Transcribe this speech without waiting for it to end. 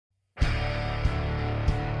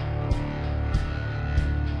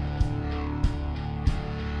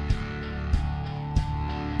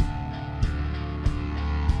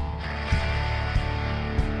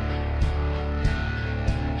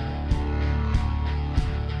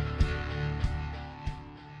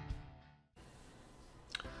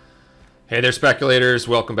Hey there, speculators.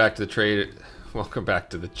 Welcome back to the trade. Welcome back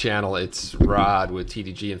to the channel. It's Rod with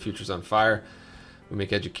TDG and Futures on Fire. We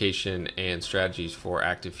make education and strategies for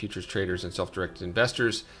active futures traders and self-directed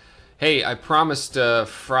investors. Hey, I promised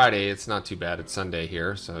Friday, it's not too bad, it's Sunday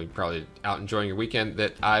here, so you're probably out enjoying your weekend,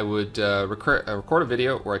 that I would record a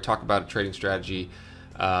video where I talk about a trading strategy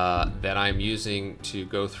that I'm using to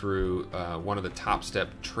go through one of the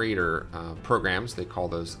TopStepTrader programs. They call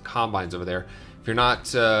those combines over there. If you're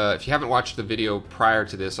not, if you haven't watched the video prior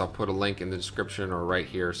to this, I'll put a link in the description or right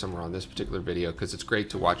here somewhere on this particular video, because it's great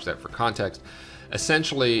to watch that for context.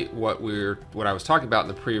 Essentially, what I was talking about in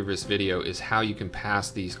the previous video is how you can pass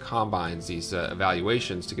these combines, these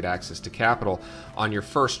evaluations, to get access to capital on your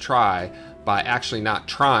first try by actually not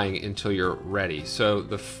trying until you're ready. So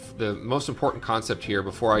the most important concept here,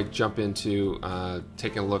 before I jump into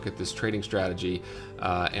taking a look at this trading strategy,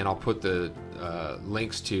 and I'll put the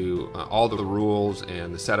links to all the rules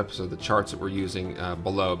and the setups of the charts that we're using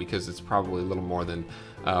below, because it's probably a little more than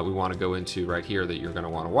we want to go into right here that you're going to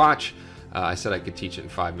want to watch. I said I could teach it in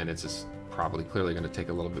 5 minutes. It's probably clearly going to take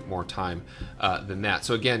a little bit more time than that.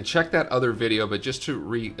 So again, check that other video, but just to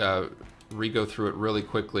re-go through it really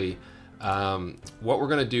quickly, what we're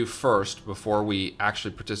going to do first before we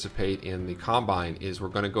actually participate in the combine is we're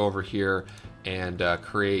going to go over here and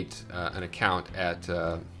create an account at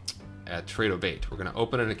Trade8. We're going to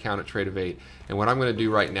open an account at Trade8, and what I'm going to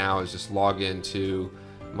do right now is just log into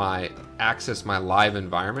access my live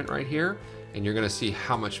environment right here, and you're going to see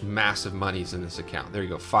how much massive money is in this account. There you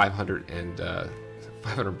go,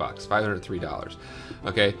 $500 bucks, $503.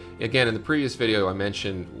 Okay, again, in the previous video I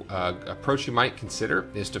mentioned approach you might consider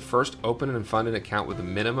is to first open and fund an account with a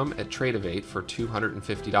minimum at Trade8 for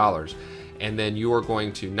 $250, and then you are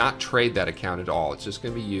going to not trade that account at all. It's just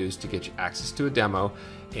going to be used to get you access to a demo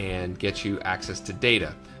and get you access to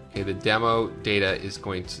data. Okay, the demo data is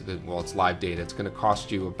going to, well, it's live data. It's going to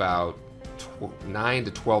cost you about $9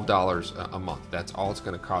 to $12 a month. That's all it's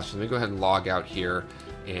going to cost you. Let me go ahead and log out here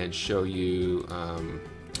and show you. I'm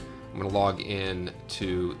going to log in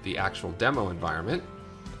to the actual demo environment.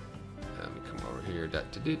 Let me come over here.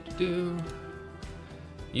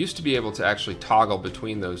 Used to be able to actually toggle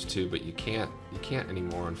between those two, but you can't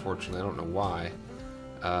anymore, unfortunately. I don't know why.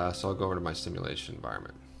 So I'll go over to my simulation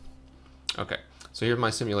environment. Okay, so here my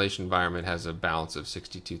simulation environment has a balance of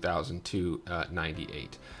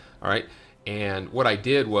 62,298. All right, and what I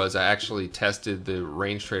did was I actually tested the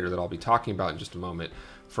range trader that I'll be talking about in just a moment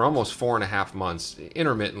for almost 4.5 months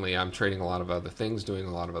intermittently. I'm trading a lot of other things, doing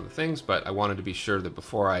a lot of other things, but I wanted to be sure that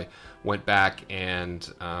before I went back and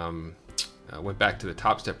went back to the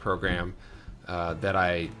TopStep program that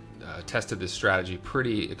I tested this strategy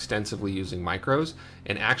pretty extensively using micros,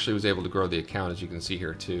 and actually was able to grow the account, as you can see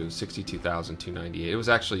here, to 62,298. It was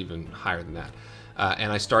actually even higher than that.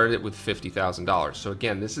 And I started it with $50,000. So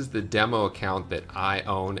again, this is the demo account that I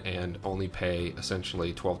own and only pay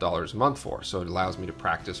essentially $12 a month for. So it allows me to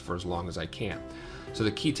practice for as long as I can. So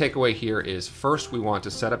the key takeaway here is, first we want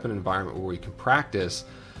to set up an environment where we can practice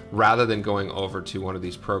rather than going over to one of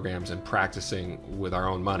these programs and practicing with our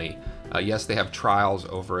own money. Yes, they have trials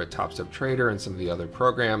over at TopStepTrader and some of the other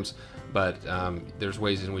programs, but there's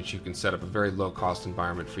ways in which you can set up a very low-cost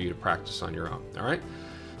environment for you to practice on your own. All right?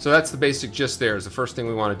 So that's the basic gist there. Is the first thing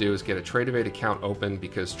we want to do is get a Trade8 account open,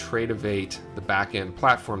 because Trade8, the back-end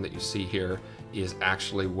platform that you see here, is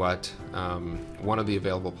actually what one of the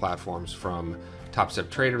available platforms from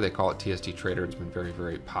TopStepTrader. They call it TST Trader. It's been very,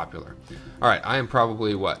 very popular. All right, I am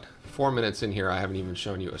probably, 4 minutes in here. I haven't even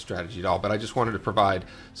shown you a strategy at all, but I just wanted to provide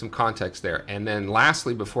some context there. And then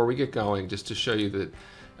lastly, before we get going, just to show you that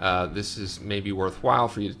this is maybe worthwhile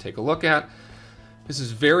for you to take a look at. This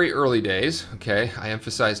is very early days, okay? I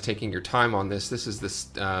emphasize taking your time on this. This is the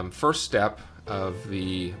first step of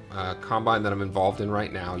the combine that I'm involved in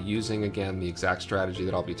right now, using, again, the exact strategy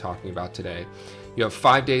that I'll be talking about today. You have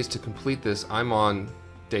 5 days to complete this. I'm on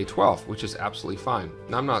day 12, which is absolutely fine.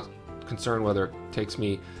 Now, I'm not concerned whether it takes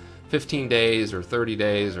me 15 days or 30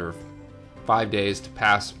 days or 5 days to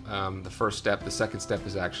pass the first step. The second step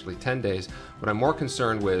is actually 10 days. What I'm more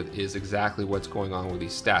concerned with is exactly what's going on with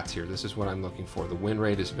these stats here. This is what I'm looking for. The win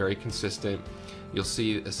rate is very consistent. You'll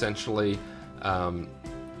see essentially that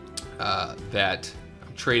I'm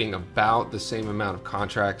trading about the same amount of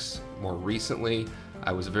contracts more recently.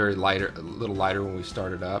 I was a little lighter when we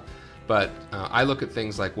started up. But I look at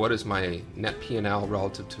things like, what is my net P&L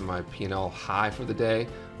relative to my P&L high for the day?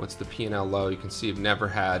 What's the P&L low? You can see I've never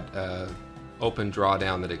had open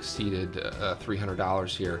drawdown that exceeded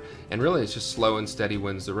 $300 here. And really, it's just slow and steady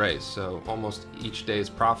wins the race. So almost each day is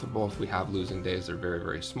profitable. If we have losing days, they're very,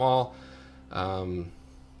 very small.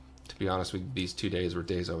 To be honest with you, these 2 days were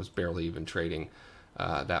days I was barely even trading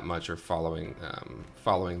that much or following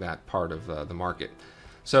that part of the market.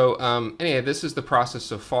 So anyway, this is the process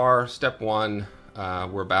so far. Step one,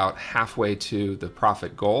 we're about halfway to the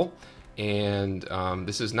profit goal, and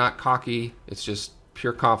this is not cocky. It's just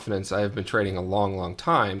pure confidence. I have been trading a long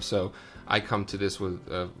time, so I come to this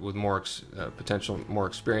with more potential, more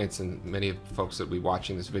experience, and many of the folks that will be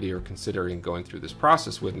watching this video are considering going through this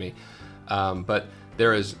process with me. But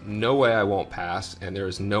there is no way I won't pass, and there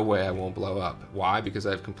is no way I won't blow up. Why? Because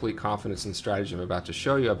I have complete confidence in the strategy I'm about to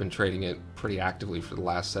show you. I've been trading it pretty actively for the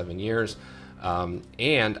last 7 years,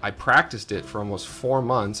 and I practiced it for almost 4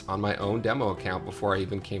 months on my own demo account before I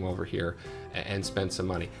even came over here and spent some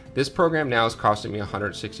money. This program now is costing me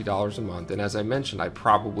 $160 a month, and as I mentioned, I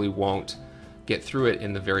probably won't get through it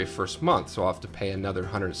in the very first month, so I'll have to pay another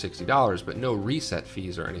 $160, but no reset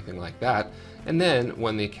fees or anything like that. And then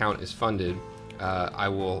when the account is funded, I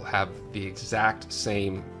will have the exact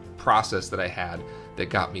same process that I had that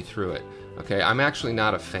got me through it. Okay, I'm actually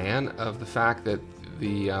not a fan of the fact that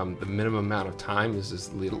the minimum amount of time is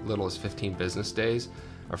as little as 15 business days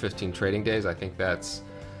or 15 trading days. I think that's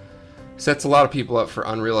sets a lot of people up for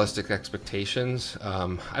unrealistic expectations.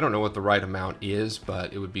 I don't know what the right amount is,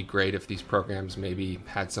 but it would be great if these programs maybe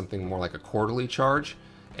had something more like a quarterly charge,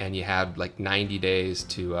 and you had like 90 days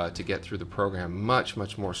to get through the program. Much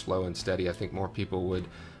more slow and steady. I think more people would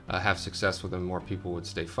have success with them, more people would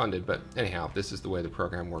stay funded. But anyhow, this is the way the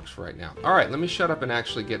program works for right now. All right, let me shut up and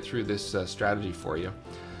actually get through this strategy for you.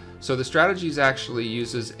 So the strategies actually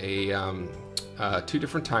uses a 2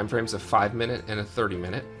 different time frames, a 5-minute and a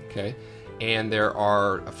 30-minute. Okay, and there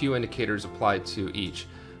are a few indicators applied to each.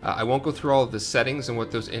 I won't go through all of the settings and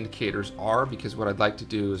what those indicators are, because what I'd like to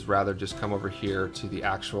do is rather just come over here to the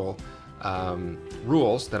actual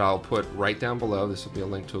rules that I'll put right down below. This will be a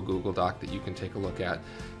link to a Google Doc that you can take a look at.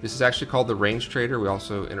 This is actually called the range trader. We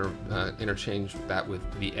also interchange that with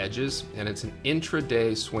the edges, and it's an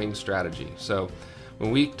intraday swing strategy. So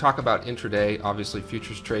when we talk about intraday, obviously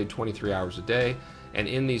futures trade 23 hours a day, and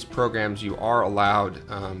in these programs you are allowed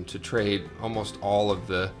to trade almost all of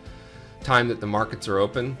the time that the markets are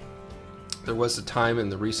open. There was a time in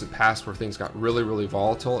the recent past where things got really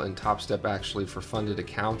volatile, and TopStep actually for funded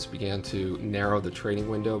accounts began to narrow the trading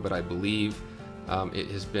window, but I believe it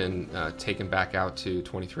has been taken back out to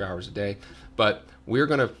 23 hours a day. But we're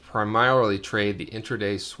going to primarily trade the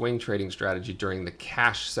intraday swing trading strategy during the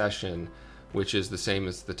cash session, which is the same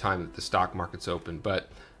as the time that the stock market's open. But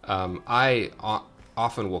I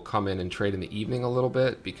often will come in and trade in the evening a little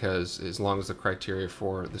bit, because as long as the criteria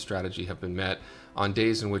for the strategy have been met, on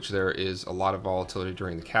days in which there is a lot of volatility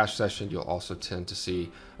during the cash session, you'll also tend to see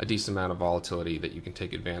a decent amount of volatility that you can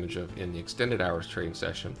take advantage of in the extended hours trading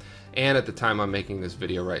session. And at the time I'm making this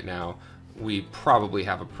video right now, we probably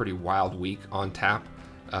have a pretty wild week on tap,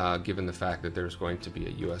 given the fact that there's going to be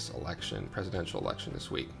a US election, presidential election this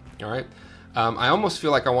week. All right. I almost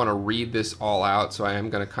feel like I want to read this all out, so I am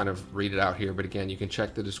going to kind of read it out here, but again, you can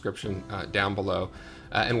check the description down below.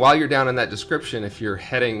 And while you're down in that description, if you're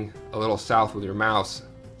heading a little south with your mouse,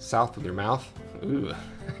 south with your mouth? Ooh,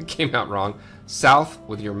 it came out wrong. South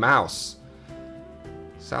with your mouse.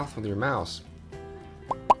 South with your mouse.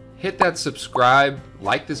 Hit that subscribe,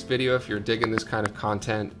 like this video if you're digging this kind of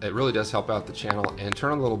content. It really does help out the channel, and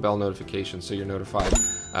turn on the little bell notification so you're notified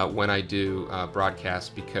when I do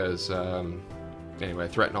broadcast, because anyway, I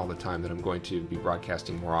threaten all the time that I'm going to be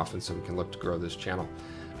broadcasting more often so we can look to grow this channel.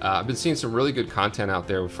 I've been seeing some really good content out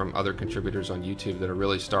there from other contributors on YouTube that are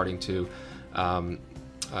really starting to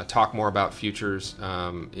talk more about futures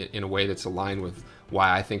in a way that's aligned with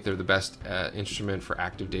why I think they're the best instrument for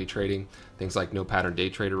active day trading. Things like no pattern day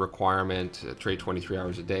trader requirement, trade 23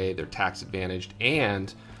 hours a day, they're tax advantaged,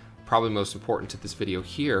 and probably most important to this video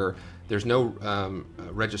here, there's no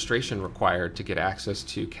registration required to get access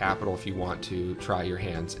to capital if you want to try your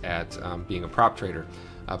hands at being a prop trader.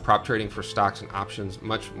 Prop trading for stocks and options,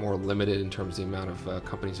 much more limited in terms of the amount of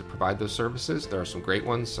companies that provide those services. There are some great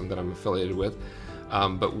ones, some that I'm affiliated with.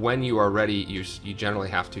 But when you are ready, you generally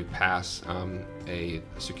have to pass a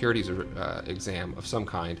securities exam of some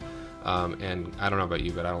kind. And I don't know about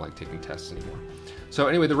you, but I don't like taking tests anymore. So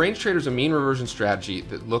anyway, the range trader is a mean reversion strategy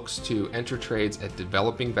that looks to enter trades at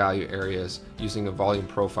developing value areas using a volume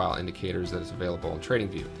profile indicators that is available in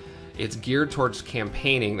TradingView. It's geared towards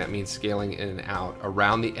campaigning, that means scaling in and out,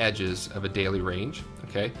 around the edges of a daily range.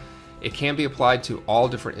 Okay, it can be applied to all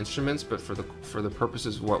different instruments, but for the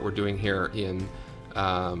purposes of what we're doing here in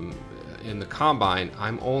the Combine,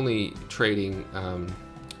 I'm only trading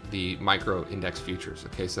the micro index futures.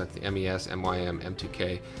 Okay, so that's the MES, MYM,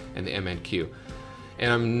 M2K, and the MNQ.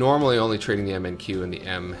 And I'm normally only trading the MNQ and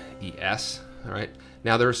the MES. All right.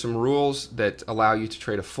 Now there are some rules that allow you to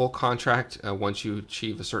trade a full contract once you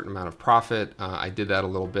achieve a certain amount of profit. I did that a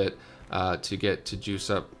little bit to juice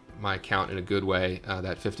up my account in a good way.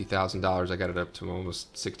 That $50,000, I got it up to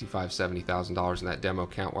almost $65,000, $70,000 in that demo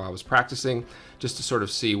account while I was practicing, just to sort of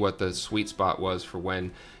see what the sweet spot was for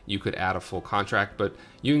when you could add a full contract. But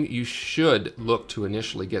you should look to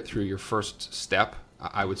initially get through your first step.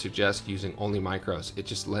 I would suggest using only micros. It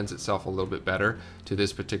just lends itself a little bit better to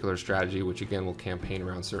this particular strategy, which again will campaign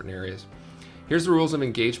around certain areas. Here's the rules of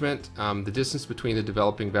engagement. The distance between the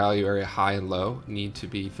developing value area high and low need to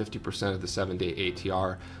be 50% of the 7-day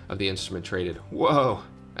ATR of the instrument traded. Whoa,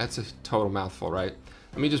 that's a total mouthful, right?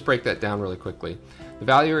 Let me just break that down really quickly. The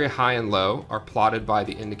value area high and low are plotted by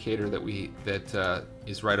the indicator that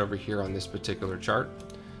is right over here on this particular chart.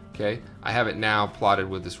 Okay, I have it now plotted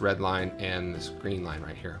with this red line and this green line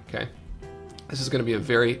right here. Okay, this is going to be a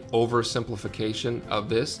very oversimplification of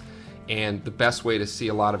this. And the best way to see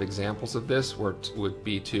a lot of examples of this would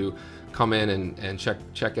be to come in and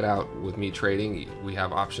check it out with me trading. We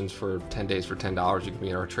have options for 10 days for $10. You can be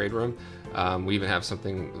in our trade room. We even have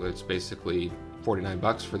something that's basically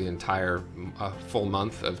 $49 for the entire full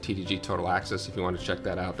month of TDG Total Access. If you want to check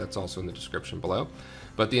that out, that's also in the description below.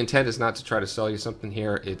 But the intent is not to try to sell you something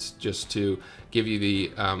here. It's just to give you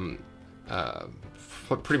the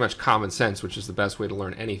pretty much common sense, which is the best way to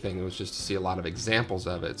learn anything. It was just to see a lot of examples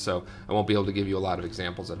of it. So I won't be able to give you a lot of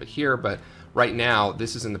examples of it here, but right now,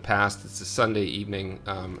 this is in the past. It's a Sunday evening,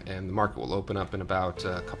 and the market will open up in about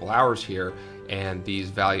a couple hours here, and these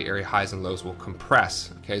value area highs and lows will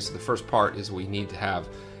compress. Okay, so the first part is we need to have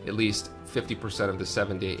at least 50% of the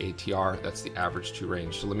 7-day ATR. That's the average to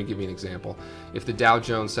range. So let me give you an example. If the Dow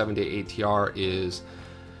Jones 7-day ATR is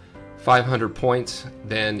 500 points,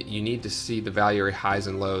 then you need to see the value area highs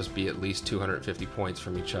and lows be at least 250 points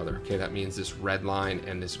from each other. Okay, that means this red line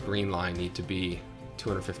and this green line need to be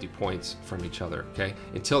 250 points from each other. Okay,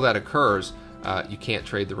 until that occurs, you can't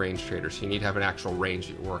trade the range trader. So you need to have an actual range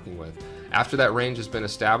that you're working with. After that range has been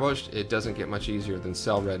established, it doesn't get much easier than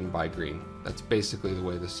sell red and buy green. That's basically the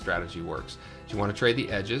way this strategy works. You want to trade the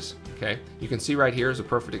edges. Okay, you can see right here is a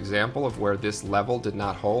perfect example of where this level did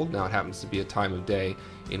not hold. Now it happens to be a time of day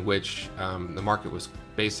in which the market was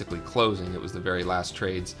basically closing. It was the very last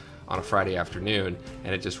trades on a Friday afternoon,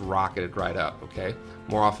 and it just rocketed right up. Okay,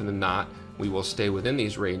 more often than not, we will stay within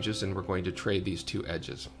these ranges, and we're going to trade these two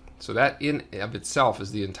edges. So that in of itself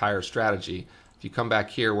is the entire strategy. If you come back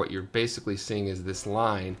here, what you're basically seeing is this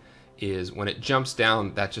line is when it jumps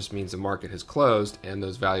down, that just means the market has closed, and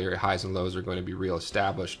those value area highs and lows are going to be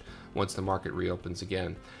reestablished once the market reopens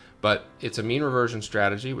again. But it's a mean reversion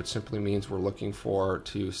strategy, which simply means we're looking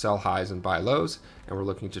to sell highs and buy lows, and we're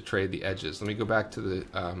looking to trade the edges. Let me go back to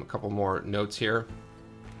a couple more notes here,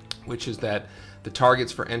 which is that the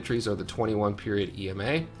targets for entries are the 21 period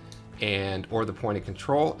EMA or the point of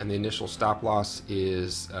control, and the initial stop loss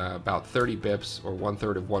is about 30 bips or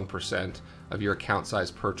 1/3 of 1% of your account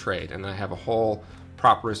size per trade. And I have a whole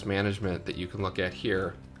prop risk management that you can look at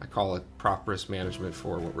here. I call it prop risk management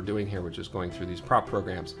for what we're doing here, which is going through these prop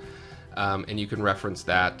programs. And you can reference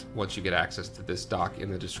that once you get access to this doc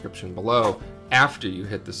in the description below. After you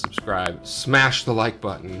hit the subscribe, smash the like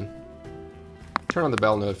button, turn on the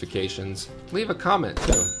bell notifications, leave a comment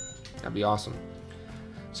too. That'd be awesome.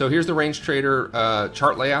 So here's the range trader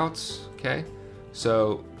chart layouts. Okay,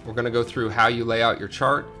 so we're going to go through how you lay out your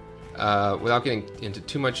chart. Without getting into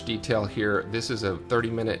too much detail here, this is a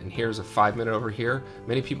 30-minute and here's a 5-minute over here.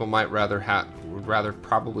 Many people would rather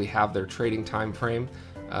probably have their trading time frame,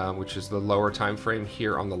 which is the lower time frame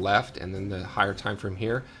here on the left, and then the higher time frame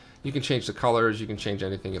here. You can change the colors, you can change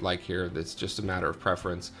anything you'd like here. That's just a matter of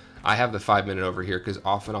preference. I have the 5-minute over here because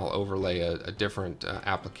often I'll overlay a different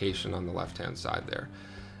application on the left-hand side there.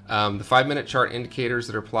 The 5-minute chart indicators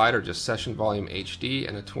that are applied are just session volume HD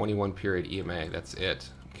and a 21 period EMA. That's it.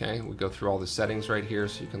 Okay, we go through all the settings right here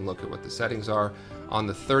so you can look at what the settings are. On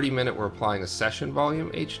the 30-minute, we're applying a session volume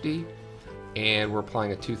HD, and we're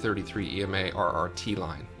applying a 233 EMA RRT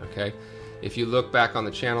line. Okay, if you look back on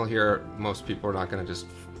the channel here, most people are not going to just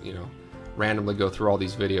randomly go through all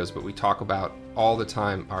these videos, but we talk about all the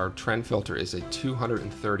time our trend filter is a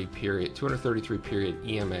 233 period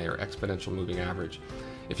EMA or exponential moving average.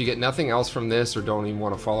 If you get nothing else from this or don't even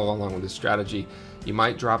want to follow along with this strategy, you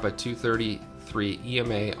might drop a 233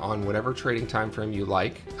 EMA on whatever trading time frame you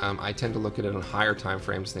like. I tend to look at it on higher time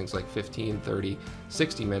frames, things like 15, 30,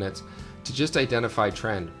 60 minutes, to just identify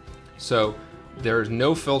trend. So there's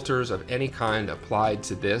no filters of any kind applied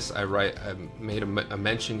to this. I made a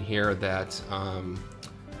mention here that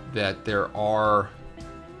that there are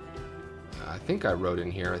I think I wrote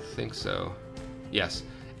in here, I think so. Yes,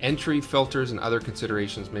 entry filters and other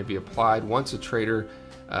considerations may be applied once a trader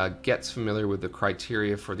gets familiar with the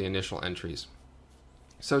criteria for the initial entries.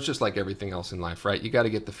 So it's just like everything else in life, right? You got to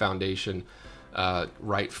get the foundation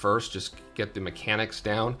right first, just get the mechanics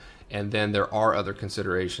down, and then there are other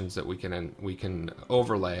considerations that we can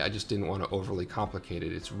overlay. I just didn't want to overly complicate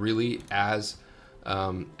it. It's really as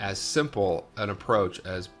simple an approach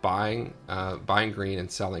as buying green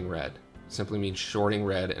and selling red. Simply means shorting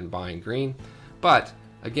red and buying green. But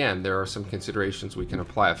again, there are some considerations. We can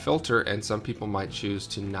apply a filter, and some people might choose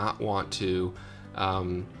to not want to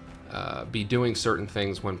be doing certain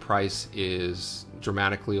things when price is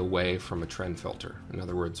dramatically away from a trend filter. In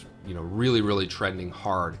other words, really trending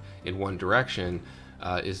hard in one direction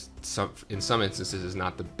in some instances is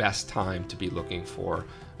not the best time to be looking for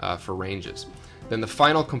ranges. Then the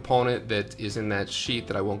final component that is in that sheet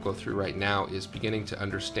that I won't go through right now is beginning to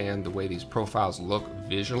understand the way these profiles look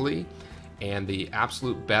visually. And the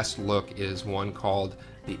absolute best look is one called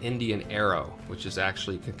the Indian arrow, which is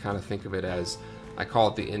actually, you can kind of think of it as, I call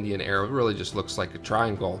it the Indian arrow. It really just looks like a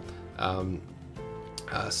triangle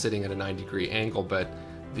sitting at a 90-degree angle, but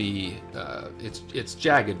it's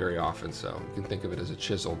jagged very often, so you can think of it as a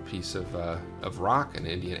chiseled piece of rock, an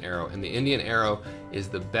Indian arrow. And the Indian arrow is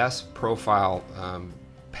the best profile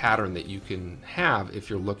pattern that you can have if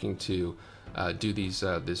you're looking to do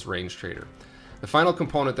this range trader. The final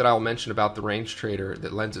component that I'll mention about the range trader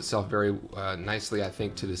that lends itself very nicely, I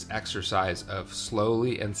think, to this exercise of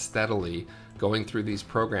slowly and steadily going through these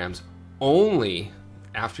programs only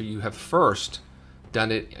after you have first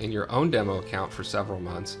done it in your own demo account for several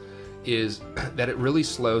months, is that it really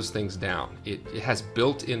slows things down. It has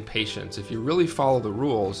built-in patience. If you really follow the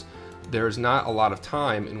rules, there's not a lot of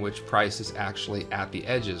time in which price is actually at the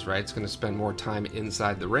edges, right? It's going to spend more time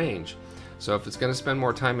inside the range. So if it's going to spend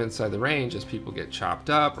more time inside the range as people get chopped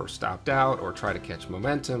up or stopped out or try to catch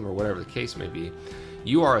momentum or whatever the case may be,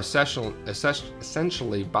 you are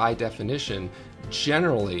essentially, by definition,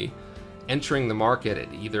 generally entering the market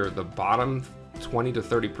at either the bottom 20 to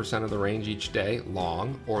 30% of the range each day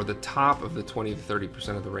long, or the top of the 20 to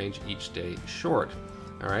 30% of the range each day short.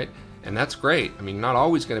 All right, and that's great. I mean, not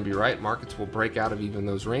always going to be right. Markets will break out of even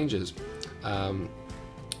those ranges.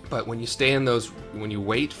 But when you stay in those, when you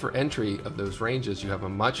wait for entry of those ranges, you have a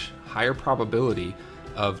much higher probability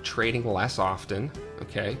of trading less often,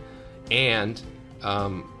 okay, and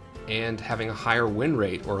having a higher win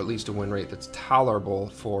rate, or at least a win rate that's tolerable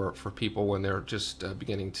for people when they're just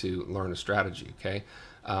beginning to learn a strategy, okay.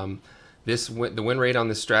 The win rate on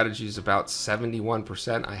this strategy is about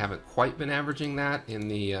 71%. I haven't quite been averaging that in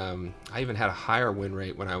the, I even had a higher win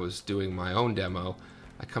rate when I was doing my own demo.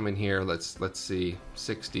 I come in here, let's see,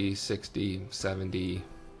 60, 60, 70,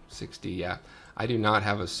 60, yeah. I do not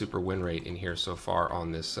have a super win rate in here so far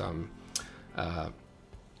on this, but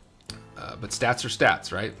stats are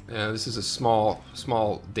stats, right? This is a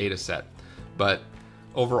small data set, but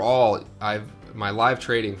overall, my live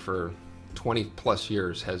trading for 20 plus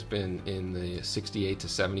years has been in the 68 to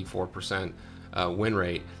 74% win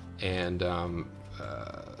rate, and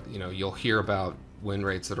you'll hear about win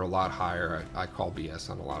rates that are a lot higher. I call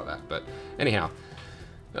BS on a lot of that, but anyhow,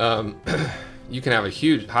 you can have a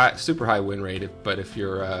huge, super high win rate, but if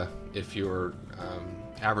your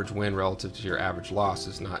average win relative to your average loss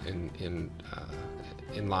is not in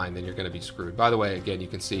line, then you're going to be screwed. By the way, again, you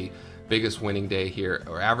can see biggest winning day here,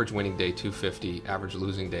 or average winning day 250, average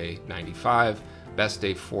losing day 95, best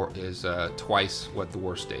day is twice what the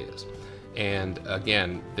worst day is. And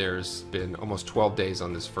again, there's been almost 12 days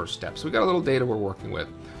on this first step, so we got a little data we're working with.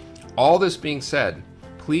 All this being said,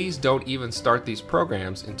 please don't even start these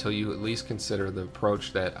programs until you at least consider the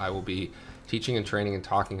approach that I will be teaching and training and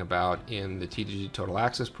talking about in the TDG Total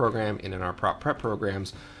Access program and in our prop prep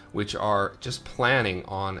programs, which are just planning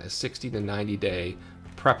on a 60 to 90 day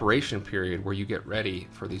preparation period where you get ready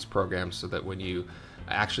for these programs, so that when you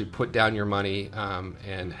actually put down your money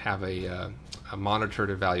and have a monitored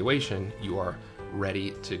evaluation, you are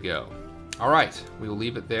ready to go. All right, we will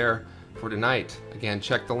leave it there for tonight. Again,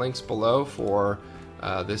 check the links below for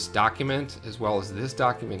this document as well as this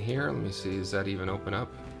document here. Let me see, does that even open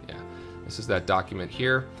up? Yeah, this is that document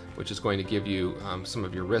here, which is going to give you some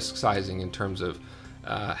of your risk sizing in terms of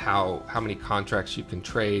how many contracts you can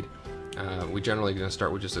trade. We're generally going to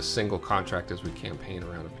start with just a single contract as we campaign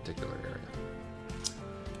around a particular area.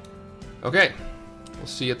 Okay, we'll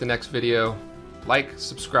see you at the next video. Like,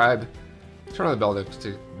 subscribe, turn on the bell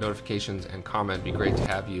notifications, and comment. It'd be great to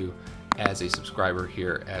have you as a subscriber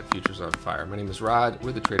here at Futures on Fire. My name is Rod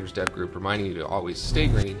with the Traders Dev Group, reminding you to always stay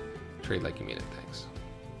green, trade like you mean it. Thanks.